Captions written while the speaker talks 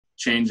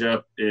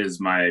changeup is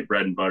my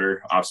bread and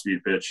butter,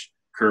 off-speed pitch,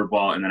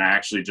 curveball, and then I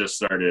actually just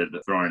started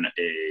throwing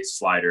a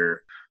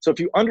slider. So if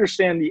you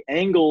understand the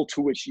angle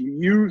to which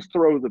you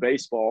throw the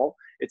baseball,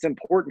 it's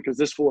important because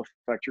this will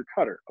affect your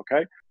cutter,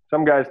 okay?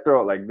 Some guys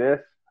throw it like this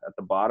at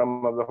the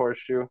bottom of the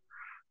horseshoe.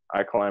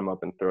 I climb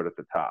up and throw it at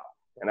the top.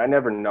 And I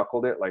never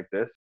knuckled it like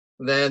this.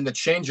 Then the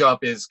changeup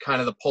is kind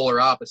of the polar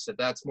opposite.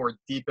 That's more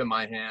deep in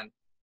my hand.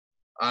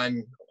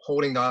 I'm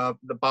holding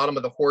the bottom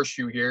of the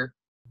horseshoe here.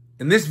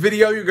 In this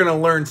video, you're going to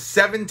learn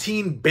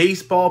 17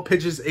 baseball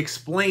pitches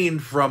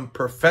explained from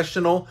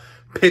professional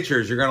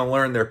pitchers. You're going to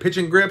learn their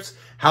pitching grips,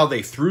 how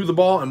they threw the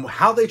ball, and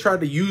how they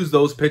tried to use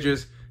those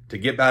pitches to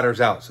get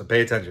batters out. So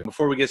pay attention.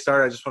 Before we get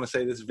started, I just want to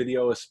say this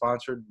video is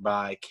sponsored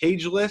by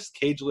CageList.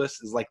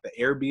 CageList is like the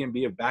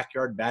Airbnb of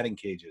backyard batting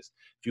cages.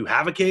 If you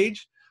have a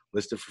cage,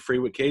 list it for free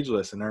with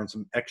CageList and earn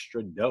some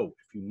extra dough.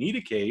 If you need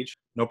a cage,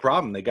 no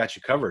problem. They got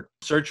you covered.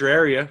 Search your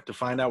area to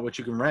find out what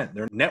you can rent.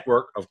 Their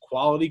network of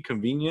quality,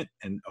 convenient,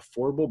 and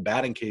affordable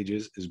batting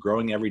cages is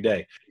growing every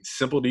day. It's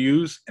simple to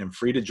use and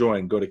free to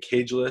join. Go to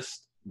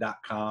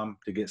cagelist.com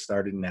to get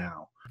started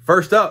now.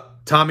 First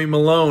up, Tommy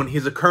Milone.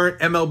 He's a current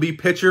MLB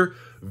pitcher,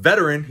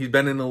 veteran. He's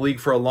been in the league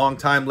for a long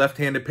time,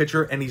 left-handed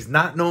pitcher, and he's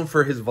not known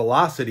for his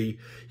velocity.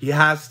 He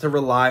has to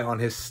rely on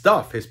his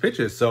stuff, his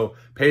pitches. So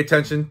pay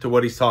attention to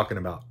what he's talking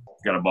about.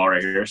 Got a ball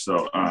right here.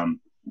 So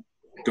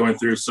going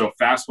through, so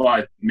fastball,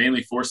 I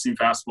mainly four-seam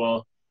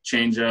fastball.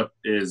 Changeup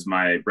is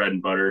my bread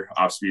and butter,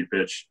 off-speed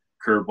pitch,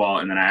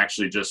 curveball, and then I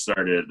actually just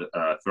started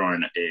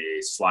throwing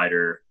a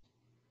slider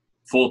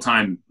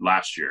full-time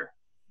last year.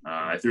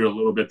 I threw a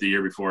little bit the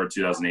year before,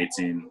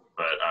 2018,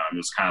 but it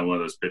was kind of one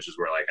of those pitches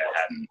where like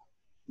I hadn't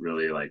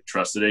really like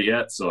trusted it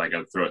yet, so like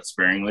I'd throw it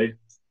sparingly,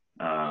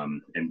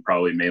 and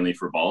probably mainly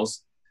for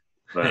balls.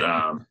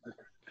 But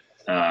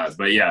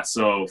but yeah,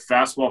 so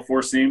fastball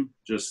four seam,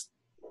 just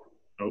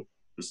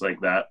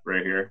like that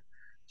right here,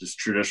 just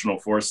traditional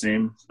four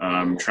seam.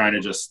 Trying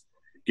to just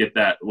get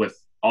that with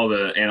all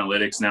the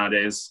analytics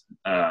nowadays.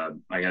 I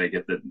got to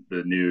get the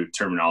new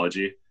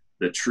terminology,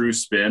 the true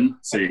spin.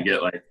 So you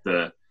get like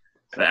the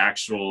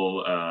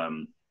actual,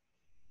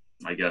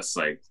 I guess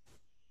like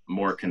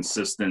more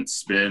consistent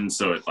spin.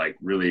 So it like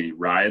really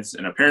rides.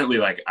 And apparently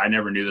like I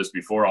never knew this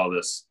before all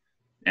this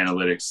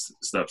analytics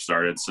stuff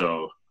started.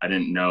 So I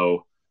didn't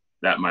know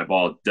that my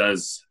ball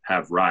does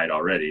have ride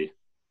already.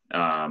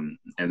 And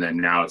then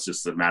now it's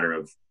just a matter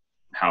of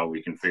how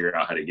we can figure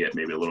out how to get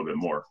maybe a little bit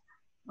more.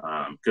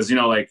 Cause you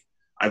know, like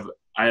I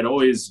had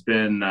always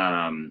been,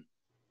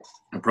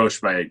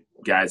 approached by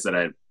guys that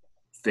I'd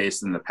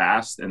faced in the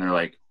past, and they're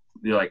like,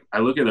 I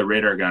look at the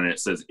radar gun and it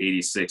says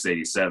 86,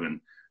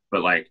 87,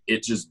 but like,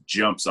 it just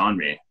jumps on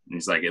me. And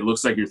he's like, it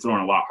looks like you're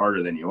throwing a lot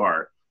harder than you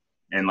are.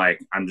 And like,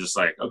 I'm just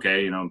like,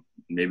 okay, you know,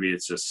 maybe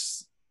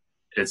it's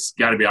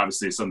got to be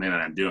obviously something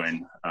that I'm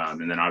doing.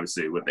 And then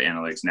obviously with the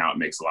analytics now, it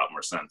makes a lot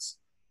more sense.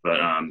 But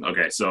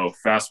okay, so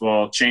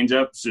fastball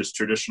changeup, just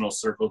traditional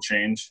circle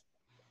change,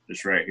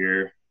 just right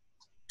here,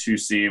 two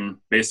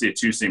seam, basically a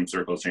two seam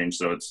circle change.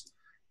 So it's,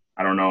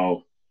 I don't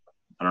know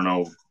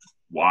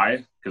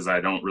why, because I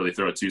don't really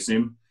throw a two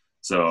seam.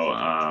 So,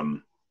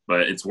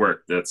 but it's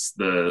worked. That's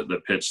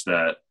the pitch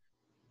that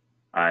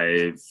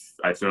I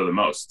throw the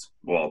most.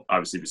 Well,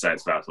 obviously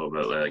besides fastball,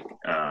 but like,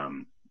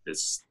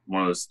 it's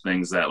one of those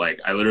things that like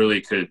I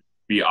literally could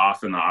be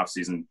off in the off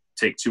season,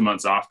 take 2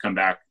 months off, come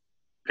back,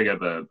 pick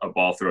up a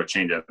ball, throw a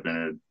changeup,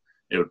 and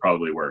it would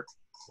probably work.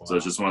 Wow. So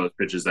it's just one of those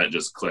pitches that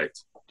just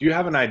clicked. Do you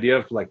have an idea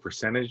of like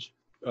percentage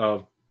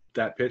of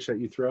that pitch that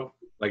you throw?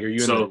 Like, are you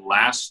so in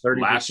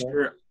last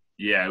year?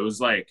 Yeah, it was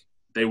like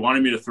they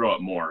wanted me to throw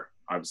it more,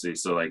 obviously.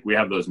 So like we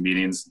have those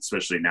meetings,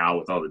 especially now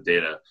with all the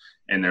data,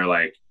 and they're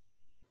like,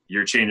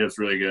 your changeup's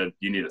really good.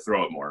 You need to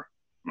throw it more.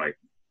 I'm like,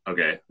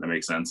 okay, that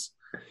makes sense.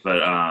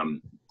 But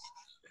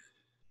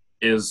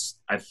is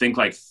I think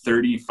like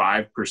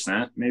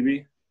 35%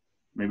 maybe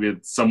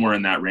it's somewhere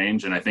in that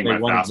range. And I think they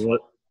my fastball,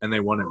 and they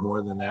want it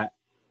more than that.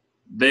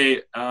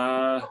 They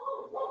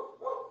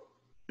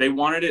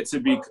wanted it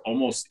to be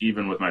almost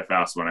even with my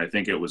fastball, and I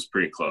think it was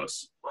pretty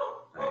close.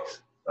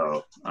 Nice.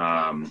 So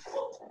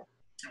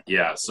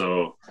yeah,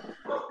 so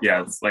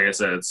yeah, it's, like I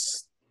said,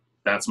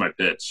 that's my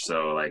pitch.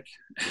 So like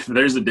if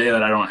there's a day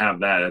that I don't have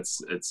that,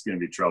 it's going to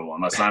be trouble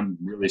unless I'm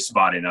really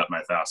spotting up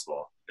my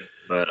fastball.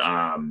 But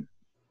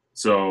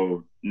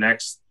so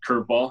next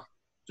curveball,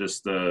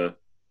 just I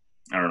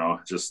don't know,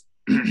 just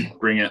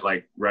bring it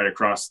like right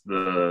across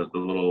the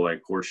little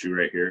like horseshoe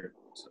right here.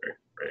 Sorry,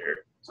 right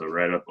here. So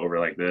right up over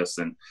like this.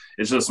 And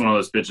it's just one of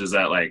those pitches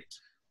that like,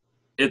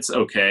 it's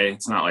okay.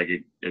 It's not like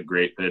a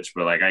great pitch,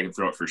 but like I can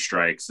throw it for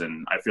strikes,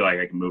 and I feel like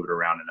I can move it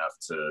around enough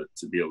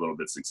to be a little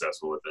bit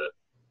successful with it.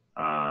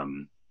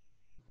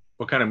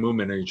 What kind of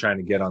movement are you trying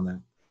to get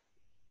on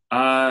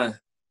that?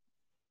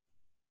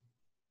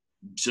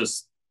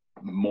 Just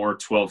more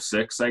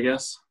 12-6, I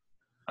guess.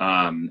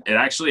 It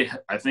actually,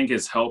 I think,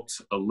 has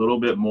helped a little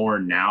bit more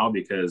now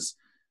because,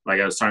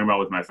 like I was talking about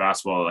with my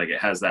fastball, like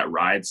it has that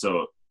ride,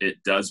 so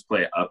it does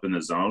play up in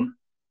the zone.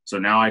 So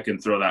now I can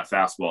throw that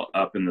fastball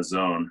up in the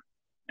zone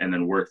and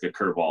then work the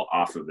curveball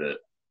off of it.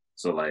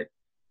 So like,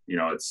 you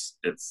know, it's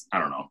I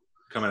don't know.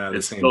 Coming out of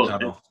It's the same still,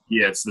 tunnel.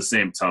 yeah, it's the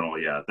same tunnel.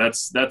 Yeah,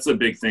 that's a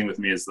big thing with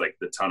me is like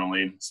the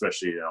tunneling,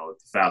 especially, you know, with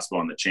the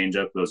fastball and the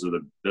changeup.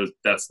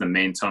 That's the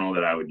main tunnel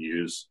that I would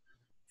use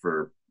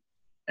for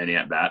any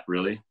at bat,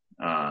 really.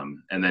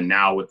 And then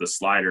now with the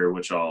slider,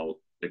 which I'll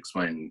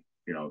explain,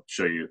 you know,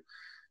 show you,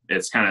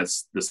 it's kind of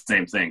the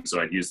same thing. So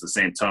I'd use the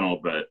same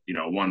tunnel, but, you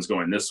know, one's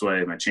going this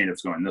way, my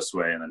changeup's going this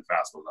way, and then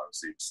fastball's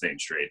obviously staying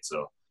straight.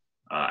 So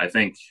I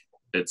think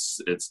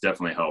it's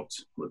definitely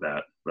helped with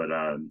that. But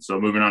so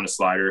moving on to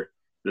slider,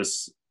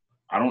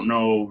 I don't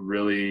know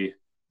really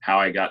how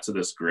I got to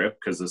this grip,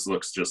 because this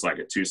looks just like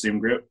a two-seam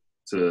grip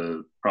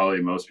to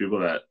probably most people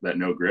that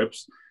know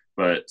grips.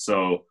 But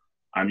so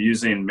I'm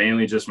using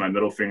mainly just my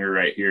middle finger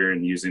right here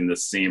and using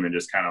this seam and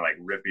just kind of like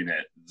ripping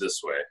it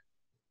this way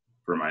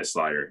for my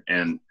slider.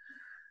 And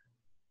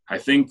I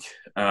think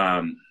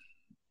I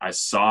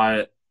saw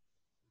it,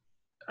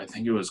 I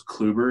think it was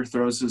Kluber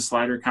throws his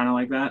slider kind of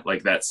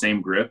like that same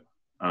grip.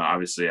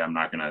 Obviously, I'm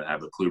not going to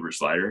have a Kluber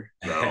slider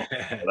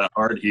that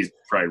hard. He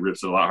probably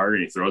rips it a lot harder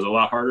and he throws it a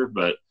lot harder.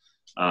 But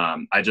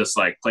I just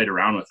like played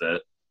around with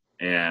it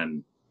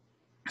and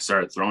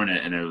started throwing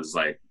it, and it was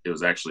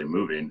actually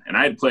moving. And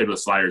I had played with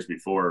sliders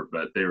before,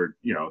 but they were,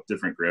 you know,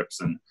 different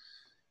grips, and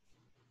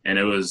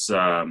it was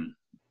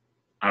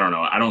I don't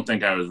know. I don't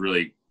think I was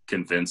really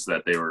convinced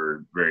that they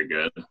were very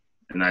good.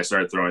 And I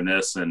started throwing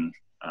this, and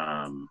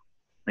I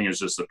think it was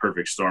just a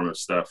perfect storm of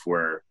stuff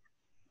where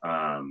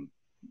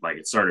like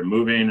it started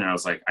moving, and I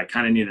was like, I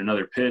kind of need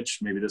another pitch.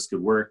 Maybe this could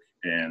work.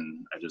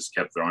 And I just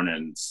kept throwing it,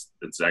 and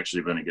it's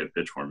actually been a good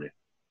pitch for me.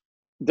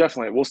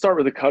 Definitely. We'll start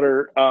with the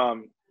cutter.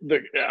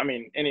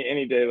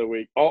 Any day of the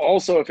week.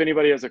 Also, if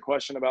anybody has a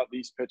question about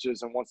these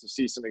pitches and wants to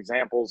see some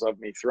examples of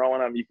me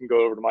throwing them, you can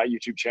go over to my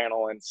YouTube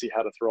channel and see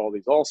how to throw all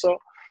these also.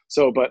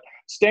 So, but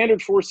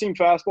standard four-seam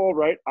fastball,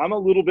 right? I'm a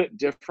little bit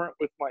different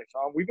with my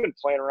thumb. We've been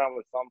playing around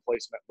with thumb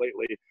placement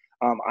lately.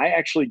 I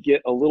actually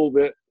get a little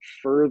bit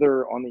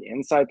further on the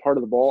inside part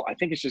of the ball. I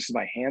think it's just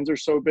my hands are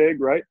so big,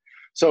 right?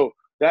 So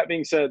that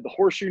being said, the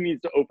horseshoe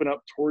needs to open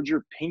up towards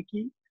your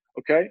pinky,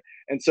 okay?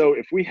 And so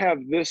if we have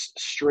this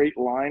straight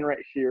line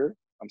right here,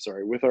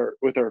 with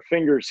our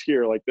fingers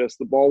here like this,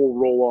 the ball will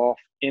roll off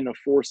in a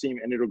four seam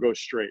and it'll go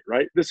straight,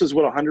 right? This is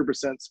what 100%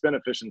 spin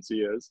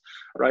efficiency is,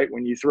 right,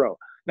 when you throw.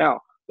 Now,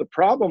 the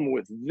problem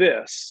with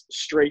this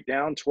straight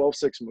down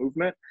 12-6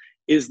 movement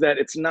is that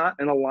it's not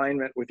in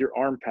alignment with your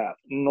arm path.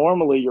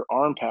 Normally, your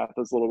arm path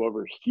is a little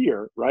over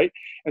here, right?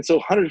 And so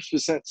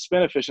 100%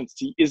 spin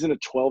efficiency isn't a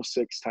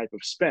 12-6 type of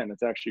spin.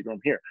 It's actually from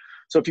here.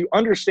 So if you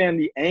understand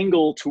the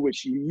angle to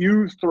which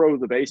you throw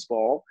the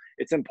baseball,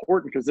 it's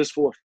important because this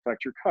will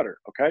affect your cutter,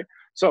 okay?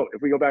 So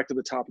if we go back to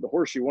the top of the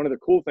horseshoe, one of the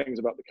cool things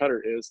about the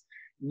cutter is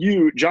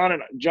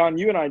John,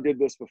 you and I did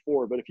this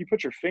before, but if you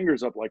put your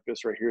fingers up like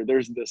this right here,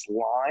 there's this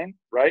line,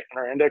 right, in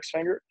our index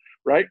finger,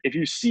 right? If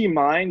you see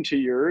mine to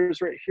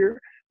yours right here,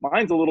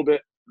 mine's a little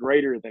bit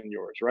greater than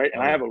yours, right?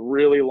 And I have a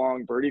really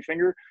long birdie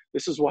finger.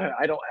 This is why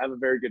I don't have a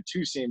very good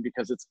two-seam,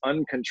 because it's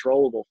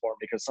uncontrollable for me,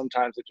 because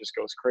sometimes it just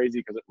goes crazy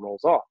because it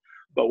rolls off.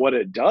 But what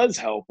it does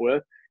help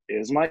with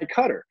is my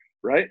cutter,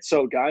 right?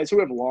 So guys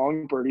who have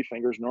long birdie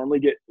fingers normally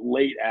get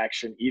late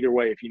action either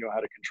way if you know how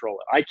to control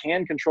it. I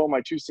can control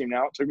my two-seam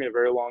now. It took me a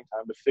very long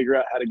time to figure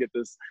out how to get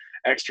this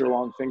extra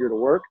long finger to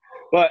work.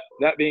 But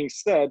that being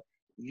said,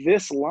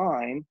 this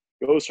line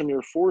goes from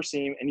your four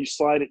seam and you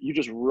slide it, you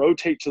just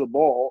rotate to the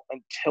ball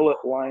until it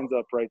lines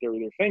up right there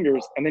with your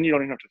fingers, and then you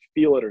don't even have to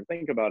feel it or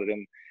think about it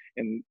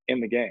in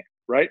the game,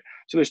 right?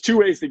 So there's two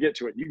ways to get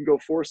to it. You can go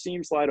four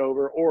seam, slide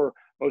over, or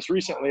most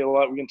recently a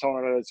lot we've been telling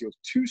our guys to go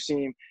two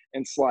seam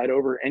and slide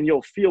over, and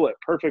you'll feel it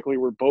perfectly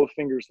where both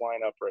fingers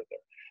line up right there.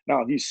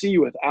 Now, if you see,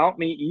 without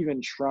me even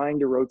trying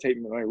to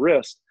rotate my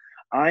wrist,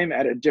 I'm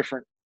at a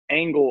different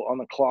angle on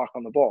the clock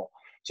on the ball.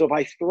 So if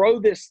I throw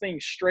this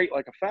thing straight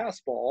like a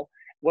fastball,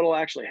 what will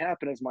actually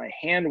happen is my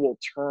hand will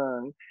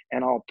turn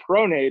and I'll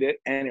pronate it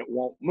and it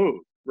won't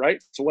move,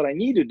 right? So what I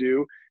need to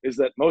do is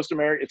that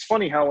it's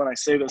funny how when I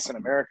say this in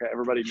America,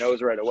 everybody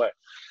knows right away.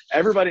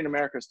 Everybody in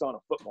America is throwing a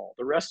football.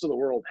 The rest of the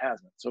world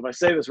hasn't. So if I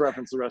say this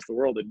reference to the rest of the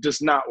world, it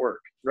does not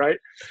work, right?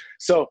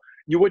 So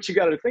what you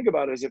got to think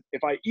about is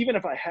if I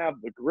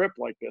have the grip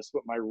like this,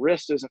 but my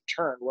wrist isn't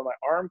turned, when my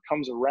arm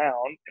comes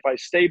around, if I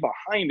stay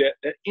behind it,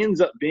 it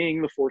ends up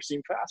being the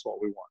four-seam fastball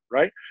we want,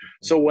 right?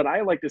 So what I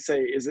like to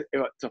say is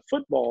it's a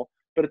football,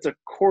 but it's a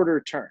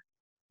quarter turn,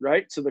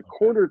 right? So the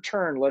quarter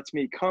turn lets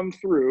me come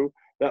through.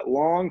 That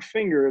long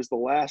finger is the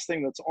last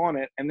thing that's on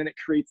it, and then it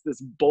creates this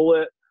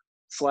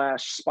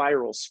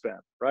bullet/spiral spin,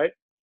 right?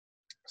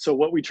 So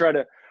what we try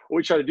to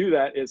do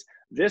that is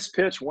this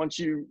pitch, once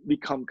you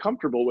become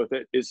comfortable with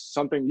it, is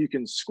something you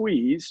can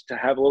squeeze to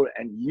have a little,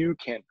 and you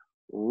can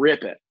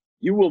rip it.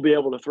 You will be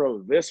able to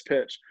throw this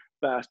pitch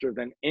faster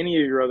than any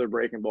of your other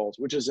breaking balls,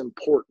 which is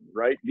important,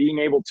 right? Being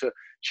able to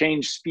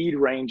change speed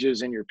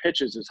ranges in your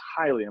pitches is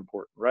highly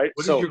important, right?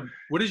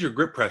 What is your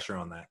grip pressure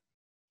on that?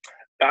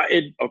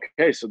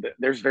 So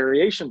there's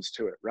variations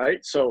to it,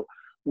 right? So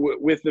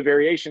with the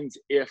variations,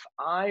 if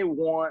I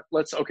want,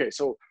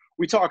 so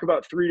we talk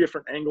about 3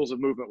 different angles of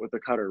movement with the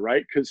cutter,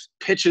 right? Because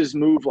pitches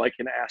move like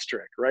an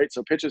asterisk, right?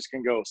 So pitches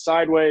can go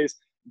sideways,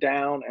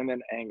 down, and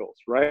then angles,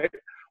 right?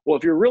 Well,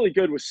 if you're really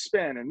good with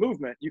spin and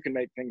movement, you can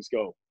make things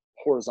go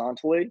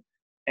horizontally,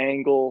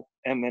 angle,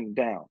 and then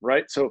down,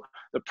 right? So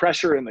the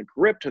pressure and the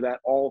grip to that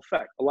all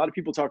affect. A lot of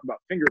people talk about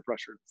finger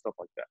pressure and stuff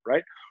like that,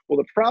 right? Well,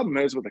 the problem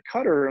is with a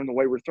cutter and the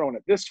way we're throwing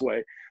it this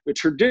way, the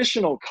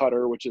traditional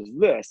cutter, which is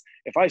this,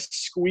 if I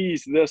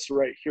squeeze this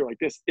right here like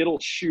this, it'll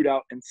shoot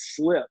out and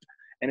slip,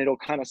 and it'll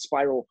kind of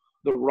spiral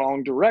the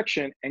wrong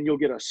direction, and you'll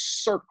get a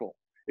circle.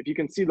 If you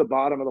can see the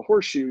bottom of the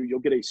horseshoe, you'll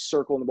get a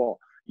circle in the ball.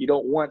 You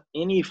don't want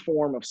any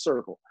form of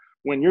circle.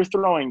 When you're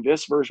throwing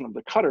this version of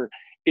the cutter,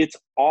 it's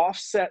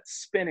offset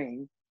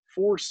spinning,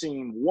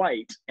 4-seam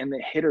white, and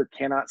the hitter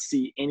cannot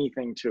see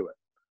anything to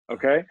it,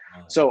 okay?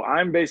 So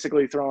I'm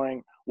basically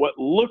throwing what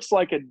looks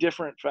like a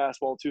different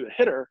fastball to the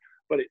hitter,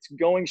 but it's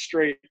going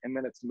straight and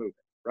then it's moving,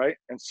 right?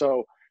 And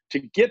so to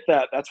get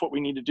that, that's what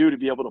we need to do to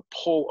be able to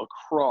pull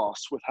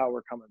across with how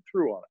we're coming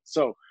through on it.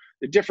 So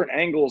the different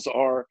angles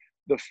are,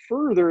 the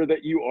further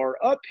that you are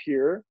up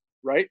here,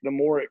 right, the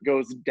more it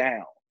goes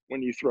down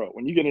when you throw.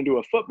 When you get into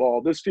a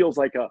football, this feels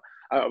like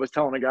I was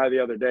telling a guy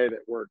the other day that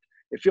worked,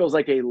 it feels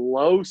like a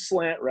low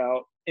slant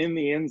route in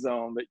the end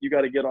zone that you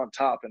got to get on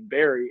top and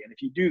bury. And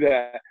if you do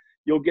that,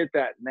 you'll get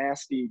that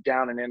nasty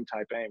down and in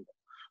type angle.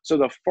 So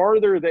the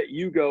farther that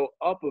you go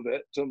up of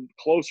it to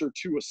closer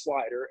to a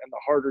slider and the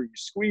harder you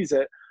squeeze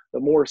it, the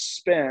more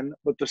spin,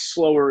 but the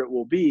slower it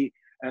will be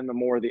and the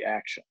more the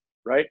action,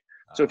 right?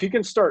 So if you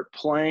can start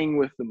playing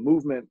with the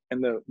movement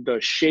and the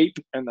shape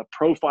and the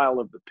profile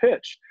of the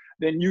pitch,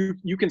 then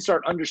you can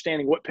start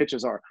understanding what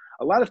pitches are.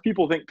 A lot of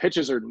people think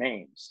pitches are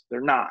names.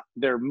 They're not.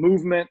 They're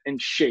movement and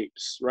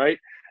shapes, right?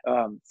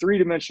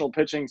 3-dimensional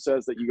pitching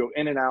says that you go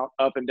in and out,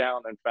 up and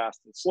down, and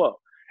fast and slow.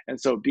 And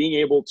so being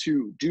able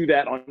to do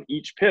that on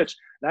each pitch,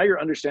 now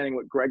you're understanding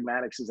what Greg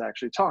Maddux is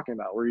actually talking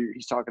about, where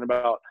he's talking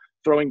about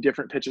throwing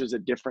different pitches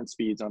at different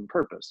speeds on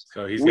purpose.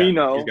 So he's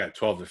got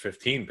 12 to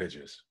 15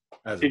 pitches.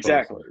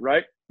 Exactly,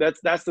 right?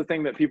 That's the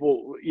thing that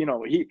people,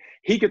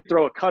 he could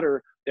throw a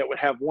cutter that would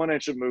have 1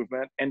 inch of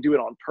movement and do it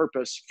on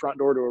purpose, front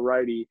door to a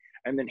righty,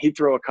 and then he'd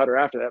throw a cutter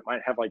after that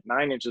might have like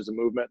 9 inches of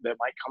movement that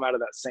might come out of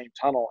that same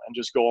tunnel and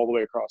just go all the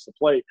way across the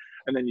plate,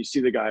 and then you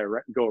see the guy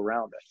go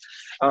around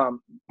it.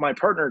 My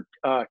partner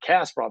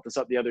Cass brought this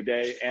up the other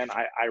day, and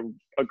I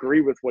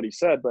agree with what he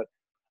said, but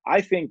I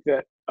think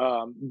that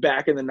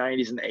back in the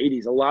 90s and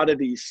 80s, a lot of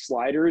these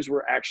sliders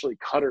were actually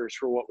cutters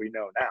for what we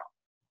know now.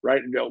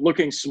 Right,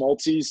 looking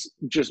Smoltzy's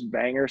just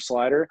banger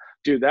slider,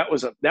 dude. That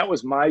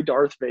was my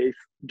Darth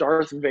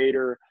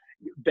Vader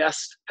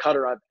best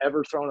cutter I've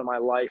ever thrown in my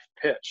life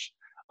pitch,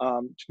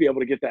 to be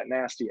able to get that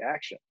nasty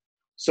action.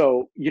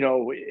 So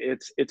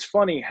it's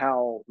funny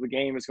how the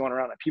game is going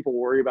around and people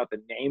worry about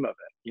the name of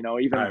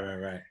it.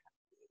 Even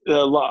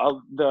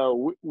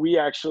right. We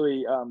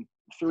actually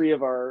 3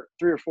 or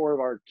 4 of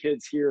our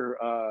kids here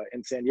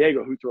in San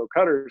Diego who throw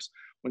cutters,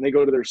 when they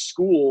go to their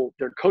school,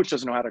 their coach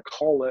doesn't know how to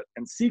call it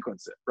and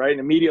sequence it, right? And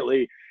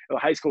immediately a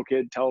high school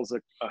kid tells a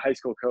high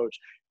school coach,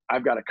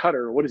 I've got a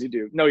cutter. What does he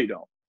do? No, you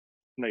don't.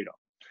 No, you don't.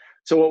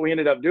 So what we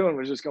ended up doing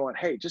was just going,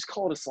 hey, just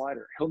call it a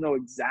slider. He'll know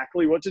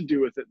exactly what to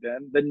do with it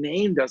then. The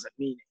name doesn't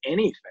mean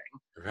anything,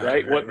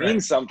 right? What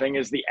means something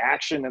is the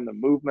action and the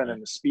movement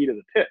and the speed of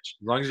the pitch.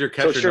 As long as your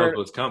catcher knows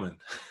what's coming.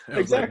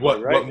 Exactly.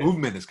 Like what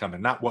movement is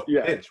coming, not what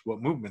pitch,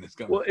 what movement is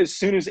coming. Well, as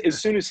soon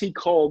as he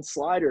called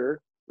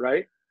slider,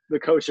 right, the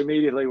coach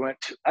immediately went,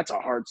 that's a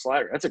hard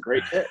slider. That's a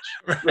great pitch,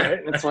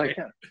 right? And it's like,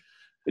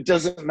 it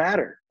doesn't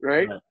matter,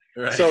 right?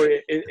 Right. So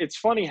it's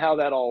funny how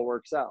that all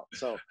works out.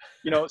 So,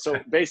 so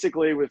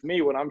basically with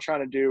me, what I'm trying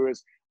to do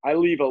is I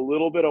leave a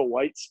little bit of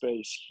white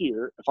space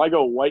here. If I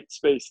go white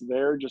space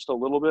there just a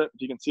little bit,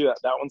 you can see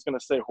that one's going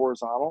to stay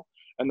horizontal.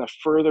 And the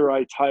further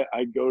I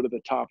go to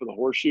the top of the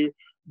horseshoe,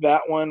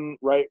 that one,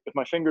 right, if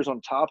my finger's on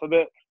top of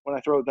it, when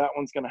I throw, that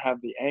one's going to have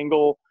the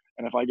angle.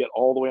 And if I get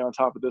all the way on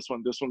top of this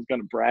one's going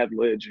to Brad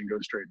Lidge and go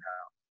straight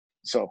down.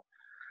 So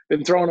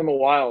been throwing them a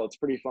while. It's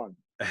pretty fun.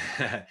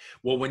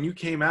 Well, when you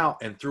came out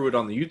and threw it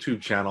on the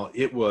YouTube channel,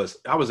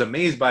 I was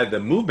amazed by the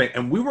movement,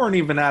 and we weren't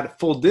even at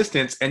full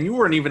distance and you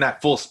weren't even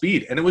at full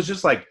speed. And it was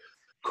just like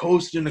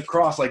coasting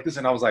across like this.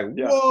 And I was like,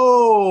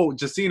 whoa,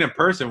 just seeing it in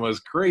person was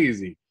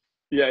crazy.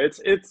 Yeah.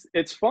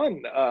 It's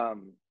fun. I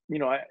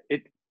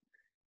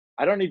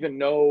don't even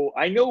know.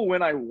 I know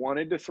when I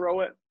wanted to throw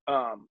it.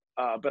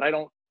 But I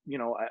don't,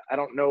 I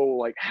don't know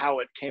like how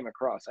it came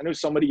across. I know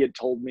somebody had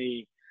told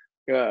me,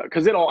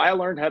 cause I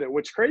learned how to,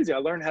 which crazy. I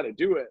learned how to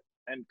do it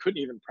and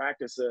couldn't even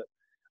practice it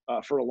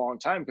for a long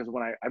time because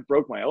when I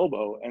broke my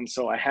elbow, and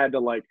so I had to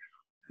like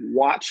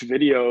watch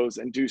videos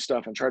and do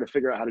stuff and try to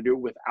figure out how to do it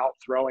without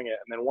throwing it.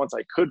 And then once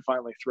I could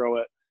finally throw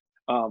it,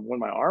 when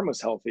my arm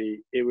was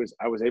healthy,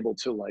 I was able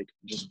to like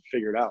just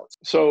figure it out.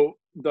 So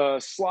the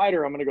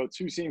slider, I'm going to go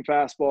 2-seam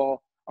fastball.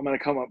 I'm going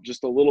to come up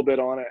just a little bit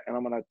on it, and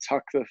I'm going to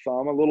tuck the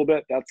thumb a little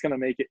bit. That's going to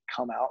make it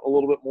come out a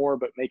little bit more,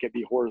 but make it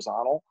be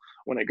horizontal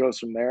when it goes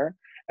from there.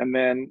 And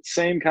then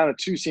same kind of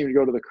 2-seam to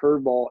go to the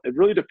curveball. It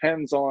really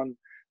depends on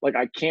like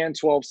I can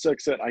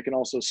 12-6 it. I can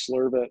also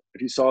slurve it.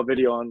 If you saw a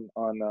video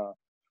on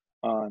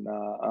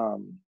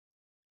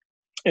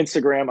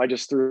Instagram, I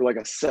just threw like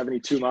a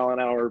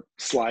 72-mile-an-hour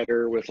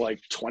slider with like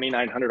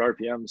 2,900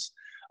 RPMs.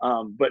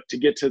 But to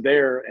get to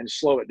there and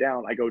slow it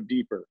down, I go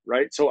deeper,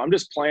 right? So I'm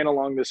just playing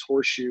along this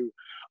horseshoe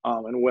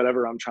and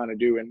whatever I'm trying to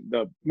do. And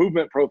the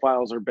movement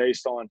profiles are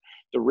based on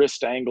the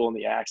wrist angle and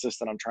the axis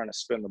that I'm trying to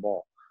spin the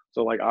ball.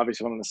 So like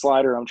obviously when I'm in the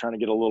slider, I'm trying to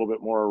get a little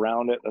bit more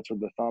around it. That's where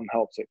the thumb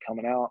helps it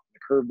coming out. The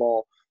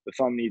curveball, the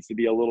thumb needs to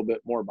be a little bit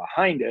more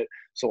behind it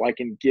so I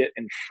can get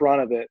in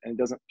front of it and it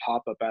doesn't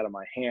pop up out of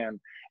my hand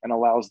and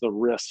allows the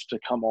wrist to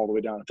come all the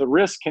way down. If the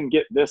wrist can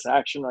get this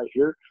action right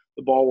here,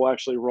 the ball will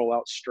actually roll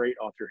out straight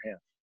off your hand.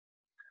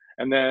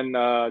 And then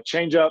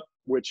change up,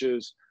 which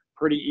is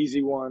pretty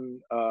easy one.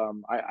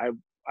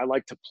 I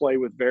like to play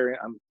with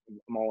variant.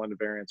 I'm all into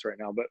variants right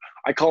now, but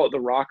I call it the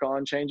rock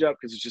on change up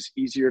because it's just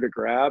easier to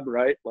grab,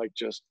 right? Like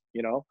just,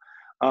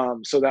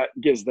 so that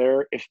gives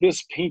there. If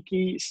this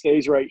pinky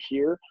stays right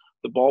here,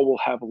 the ball will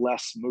have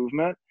less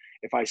movement.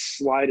 If I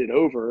slide it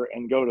over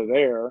and go to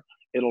there,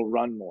 it'll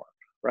run more,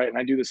 right? And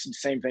I do the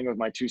same thing with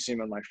my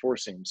 2-seam and my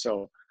 4-seam.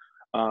 So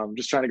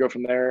just trying to go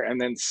from there and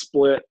then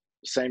split,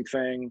 same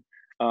thing.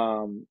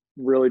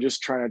 Really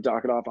just trying to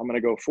dock it off. I'm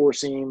going to go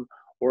 4-seam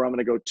or I'm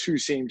going to go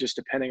 2-seam, just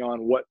depending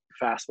on what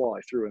fastball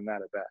I threw in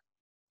that at bat.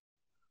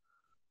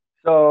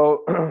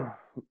 So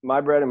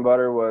my bread and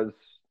butter was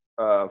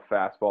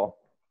fastball,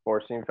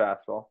 4-seam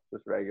fastball,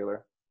 just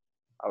regular.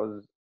 I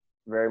was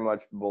very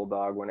much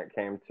bulldog when it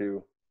came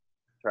to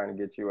trying to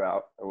get you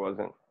out. It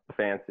wasn't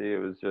fancy. It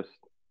was just,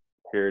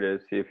 here it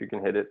is. See if you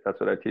can hit it.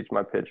 That's what I teach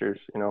my pitchers,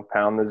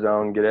 pound the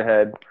zone, get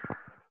ahead,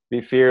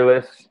 be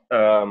fearless.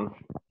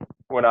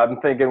 What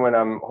I'm thinking when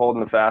I'm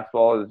holding the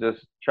fastball is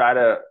just try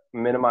to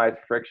minimize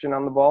friction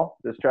on the ball.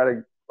 Just try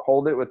to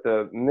hold it with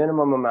the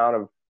minimum amount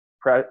of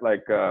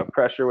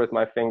pressure with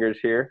my fingers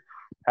here.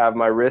 Have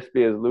my wrist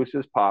be as loose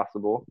as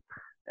possible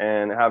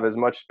and have as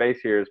much space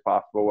here as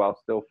possible while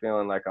still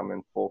feeling like I'm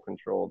in full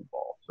control of the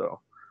ball.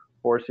 So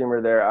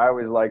 4-seamer there. I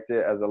always liked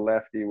it as a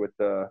lefty with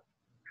the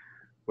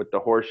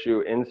horseshoe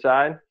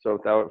inside. So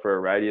if that were for a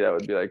righty, that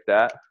would be like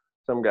that.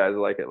 Some guys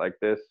like it like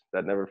this.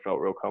 That never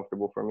felt real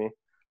comfortable for me.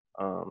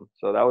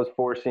 So that was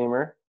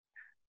 4-seamer.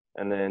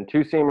 And then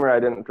 2-seamer,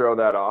 I didn't throw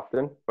that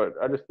often, but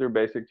I just threw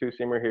basic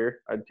 2-seamer here.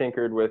 I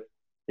tinkered with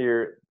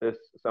this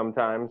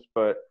sometimes,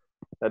 but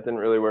that didn't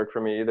really work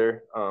for me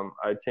either.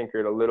 I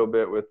tinkered a little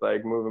bit with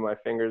like moving my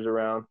fingers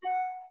around,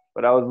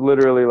 but I was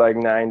literally like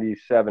 97%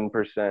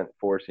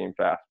 4-seam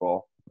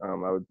fastball.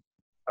 I would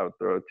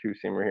throw a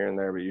 2-seamer here and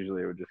there, but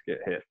usually it would just get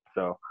hit.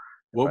 So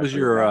what was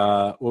your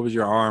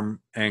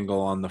arm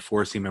angle on the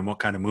 4-seam and what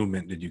kind of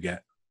movement did you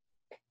get?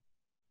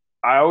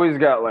 I always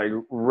got like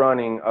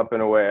running up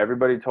and away.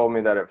 Everybody told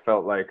me that it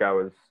felt like I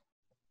was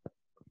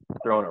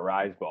throwing a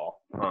rise ball.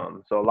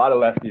 So a lot of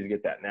lefties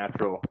get that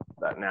natural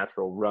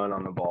run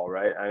on the ball,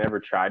 right? I never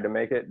tried to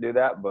make it do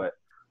that, but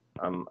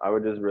I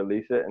would just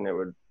release it and it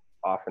would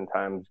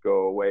oftentimes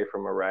go away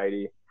from a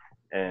righty.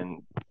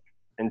 And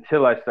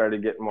until I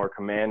started getting more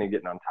command and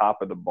getting on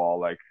top of the ball,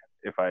 like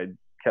if I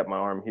kept my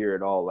arm here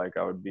at all, like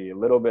I would be a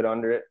little bit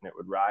under it and it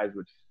would rise,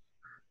 which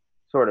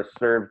sort of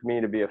served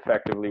me to be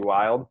effectively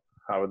wild.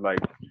 I would like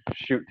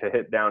shoot to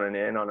hit down and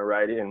in on a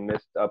righty and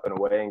miss up and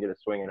away and get a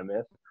swing and a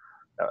miss.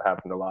 That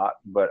happened a lot,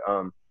 but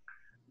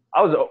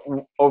I was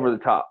over the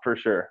top for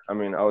sure. I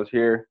mean, I was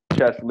here,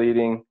 chest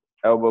leading,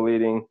 elbow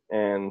leading,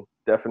 and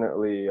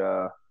definitely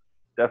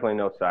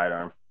no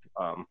sidearm.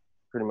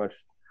 Pretty much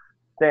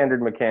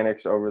standard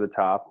mechanics over the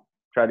top.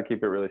 Tried to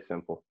keep it really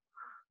simple.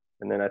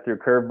 And then I threw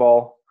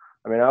curveball.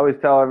 I mean, I always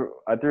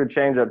I threw a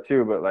changeup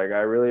too, but like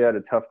I really had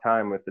a tough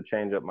time with the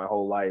changeup my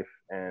whole life,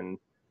 and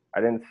I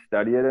didn't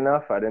study it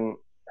enough. I didn't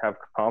have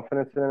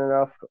confidence in it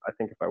enough. I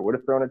think if I would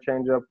have thrown a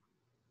changeup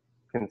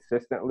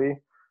consistently,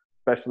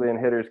 especially in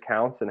hitters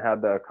counts, and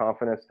had the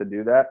confidence to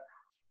do that,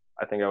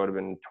 I think I would have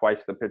been twice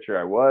the pitcher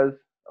I was.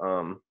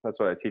 That's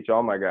what I teach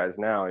all my guys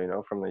now,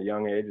 from the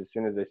young age. As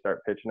soon as they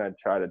start pitching, I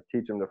try to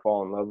teach them to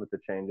fall in love with the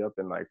changeup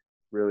and like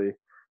really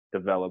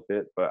develop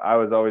it. But I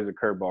was always a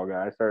curveball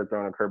guy. I started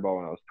throwing a curveball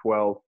when I was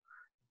 12,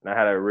 and I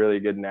had a really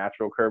good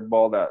natural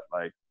curveball that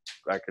like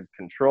I could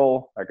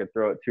control. I could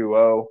throw it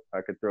 2-0.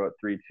 I could throw it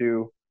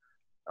 3-2.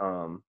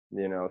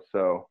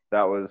 So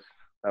that was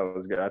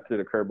good. I threw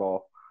the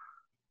curveball.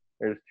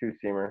 There's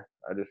 2-seamer.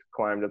 I just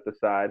climbed up the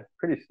side.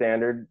 Pretty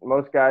standard.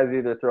 Most guys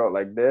either throw it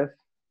like this.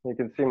 You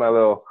can see my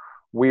little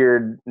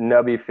weird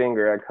nubby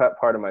finger. I cut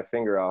part of my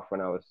finger off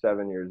when I was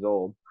 7 years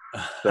old.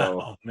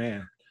 So oh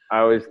man. I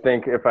always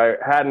think if I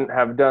hadn't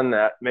have done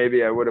that,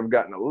 maybe I would have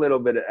gotten a little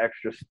bit of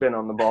extra spin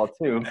on the ball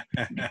too.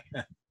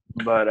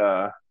 But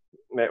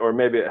or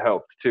maybe it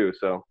helped too.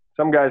 So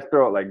some guys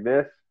throw it like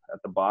this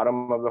at the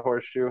bottom of the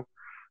horseshoe.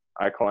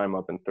 I climb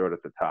up and throw it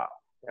at the top.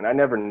 And I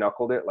never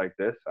knuckled it like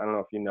this. I don't know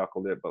if you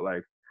knuckled it, but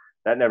like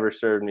that never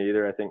served me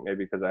either. I think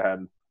maybe because I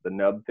had the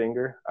nub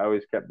finger. I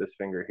always kept this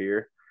finger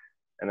here.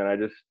 And then I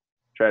just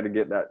tried to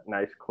get that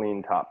nice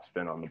clean top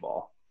spin on the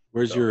ball.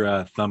 Where's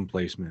your thumb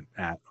placement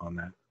at on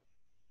that?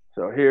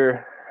 So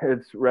here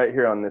It's right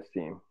here on this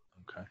seam.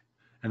 Okay.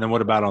 And then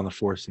what about on the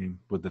four seam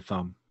with the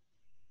thumb?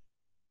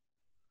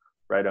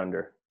 Right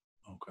under.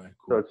 Okay,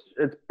 cool. So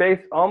it's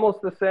based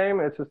almost the same.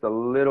 It's just a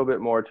little bit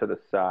more to the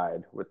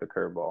side with the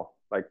curveball,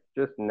 like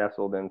just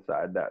nestled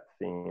inside that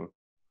seam.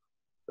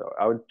 So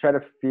I would try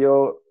to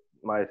feel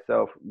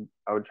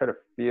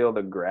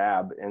the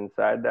grab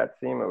inside that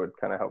seam. It would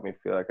kind of help me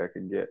feel like I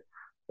could get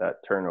that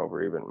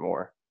turnover even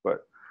more.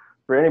 But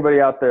for anybody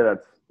out there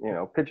that's, you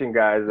know, pitching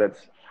guys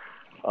that's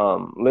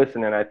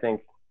listening, I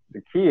think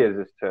the key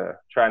is to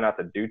try not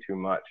to do too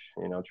much.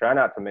 You know, try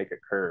not to make a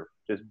curve.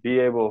 Just be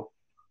able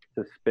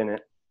to spin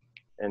it.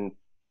 And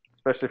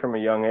especially from a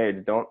young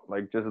age, don't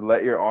just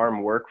let your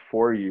arm work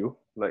for you.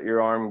 Let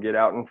your arm get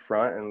out in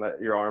front and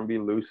let your arm be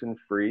loose and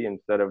free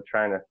instead of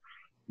trying to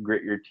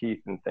grit your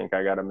teeth and think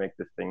I got to make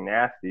this thing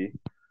nasty.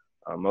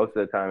 Most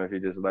of the time, if you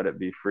just let it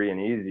be free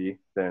and easy,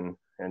 and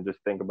just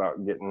think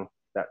about getting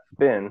that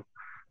spin,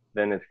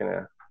 then it's going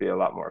to be a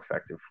lot more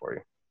effective for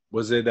you.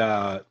 Was it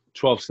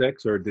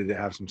 12-6 or did it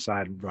have some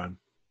side run?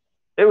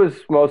 It was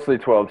mostly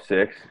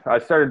 12-6. I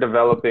started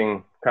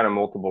developing kind of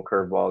multiple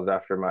curveballs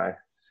after my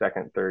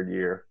second, third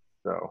year.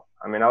 So,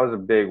 I mean, I was a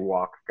big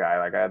walk guy.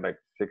 Like I had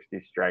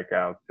 60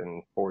 strikeouts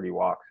and 40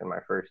 walks in my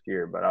first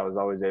year, but I was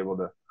always able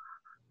to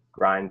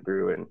grind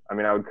through. And I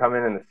mean, I would come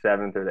in the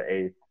seventh or the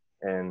eighth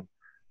and,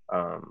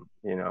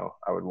 you know,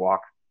 I would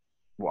walk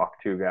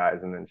two guys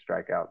and then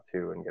strike out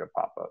two and get a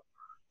pop-up.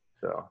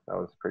 So that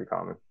was pretty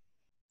common.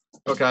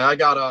 Okay, I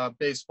got a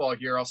baseball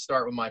here. I'll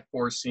start with my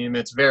four seam.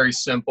 It's very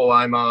simple.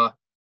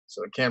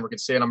 So the camera can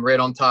see it. I'm right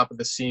on top of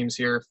the seams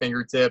here,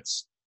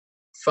 fingertips,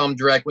 thumb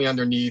directly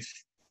underneath.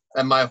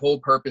 And my whole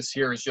purpose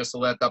here is just to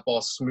let that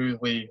ball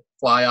smoothly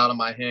fly out of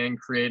my hand,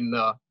 creating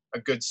a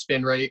good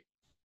spin rate.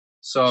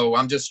 So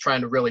I'm just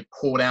trying to really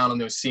pull down on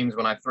those seams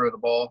when I throw the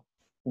ball.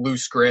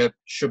 Loose grip,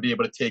 should be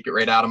able to take it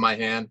right out of my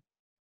hand.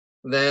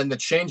 Then the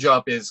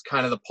changeup is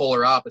kind of the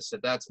polar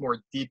opposite. That's more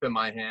deep in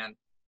my hand.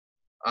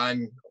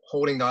 I'm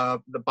holding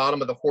the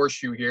bottom of the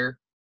horseshoe here.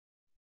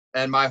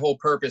 And my whole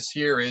purpose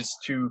here is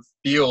to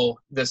feel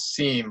this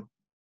seam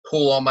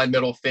pull on my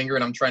middle finger,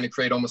 and I'm trying to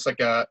create almost like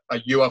a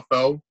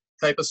UFO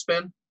type of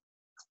spin.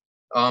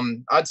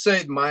 I'd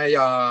say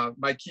my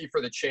key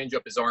for the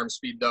changeup is arm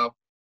speed, though.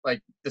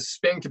 Like the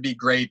spin could be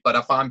great, but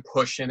if I'm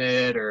pushing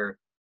it or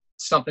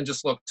something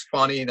just looks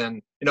funny,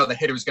 then you know the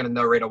hitter's going to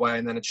know right away,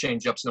 and then a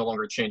changeup's no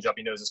longer a changeup.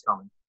 He knows it's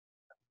coming.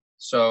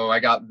 So I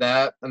got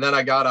that, and then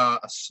I got a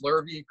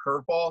slurve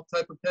curveball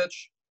type of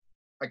pitch.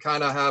 I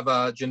kind of have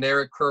a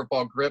generic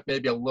curveball grip,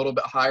 maybe a little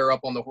bit higher up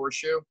on the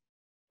horseshoe,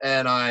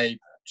 and I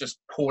just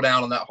pull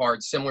down on that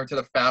hard, similar to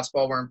the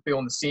fastball where I'm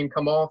feeling the seam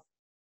come off.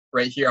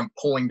 Right here, I'm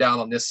pulling down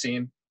on this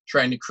seam,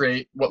 trying to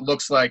create what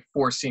looks like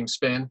four-seam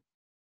spin,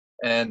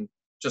 and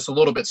just a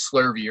little bit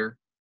slurvier.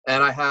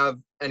 And I have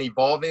an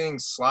evolving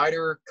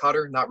slider,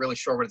 cutter, not really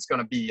sure what it's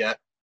going to be yet,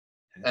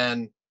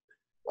 and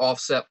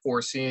offset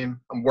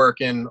four-seam. I'm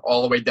working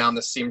all the way down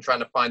the seam, trying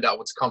to find out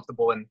what's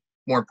comfortable and,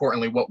 more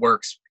importantly, what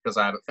works, because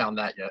I haven't found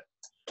that yet.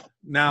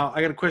 Now,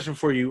 I got a question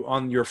for you.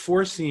 On your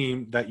four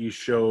seam that you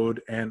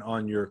showed and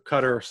on your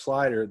cutter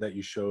slider that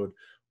you showed,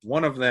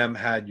 one of them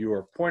had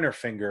your pointer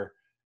finger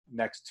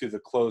next to the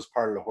closed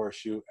part of the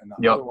horseshoe, and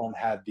the other one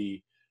had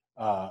the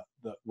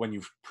when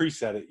you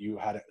preset it, you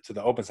had it to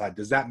the open side.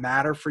 Does that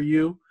matter for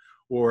you,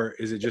 or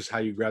is it just how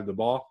you grab the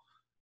ball?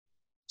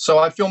 So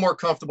I feel more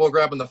comfortable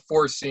grabbing the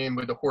four seam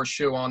with the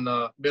horseshoe on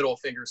the middle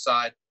finger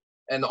side.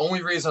 And the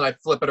only reason I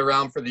flip it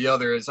around for the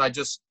other is I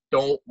just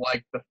don't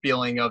like the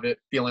feeling of it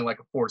feeling like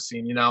a four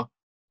seam, you know?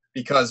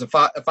 Because if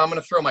I'm going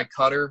to throw my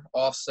cutter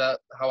offset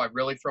how I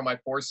really throw my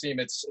four seam,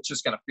 it's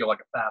just going to feel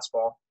like a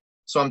fastball.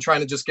 So I'm trying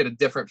to just get a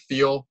different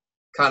feel,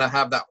 kind of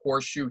have that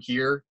horseshoe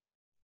here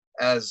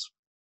as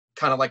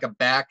kind of like a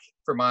back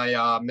for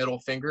my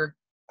middle finger.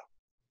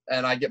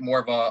 And I get more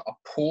of a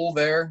pull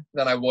there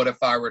than I would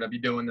if I were to be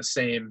doing the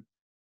same.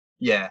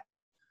 Yeah.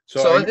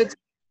 So it's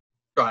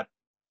 – go ahead.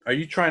 Are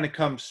you trying to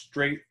come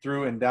straight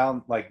through and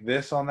down like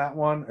this on that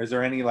one? Is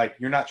there any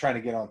you're not trying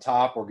to get on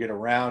top or get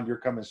around? You're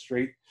coming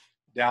straight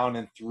down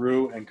and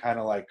through and kind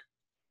of like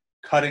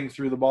cutting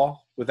through the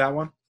ball with that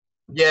one?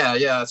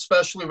 Yeah,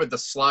 especially with the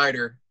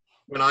slider.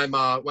 When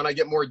I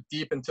get more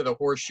deep into the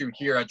horseshoe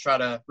here, I try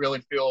to really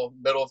feel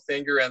middle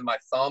finger and my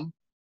thumb,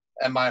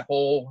 and my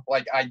whole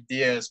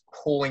idea is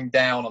pulling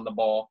down on the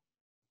ball,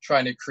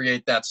 trying to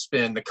create that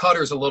spin. The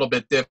cutter's a little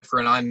bit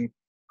different.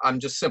 I'm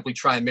just simply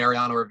trying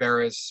Mariano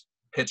Rivera's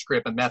pitch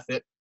grip and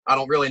method. I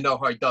don't really know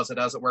how he does it.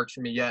 It hasn't worked for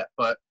me yet,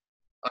 but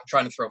I'm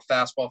trying to throw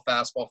fastball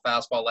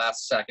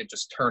last second,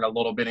 just turn a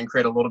little bit and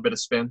create a little bit of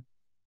spin.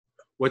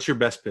 What's your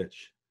best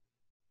pitch?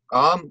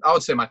 I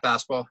would say my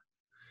fastball.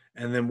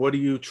 And then what are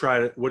you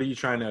trying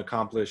to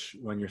accomplish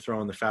when you're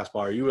throwing the fastball?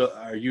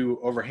 Are you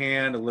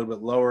overhand, a little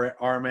bit lower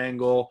arm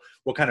angle?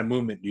 What kind of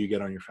movement do you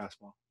get on your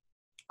fastball?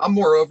 I'm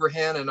more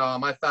overhand, and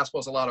my fastball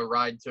has a lot of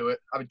ride to it.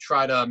 I would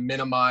try to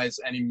minimize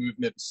any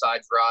movement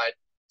besides ride.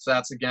 So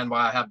that's, again,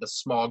 why I have the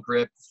small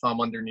grip,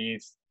 thumb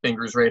underneath,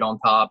 fingers right on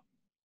top.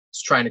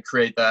 Just trying to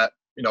create that,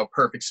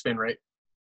 perfect spin rate.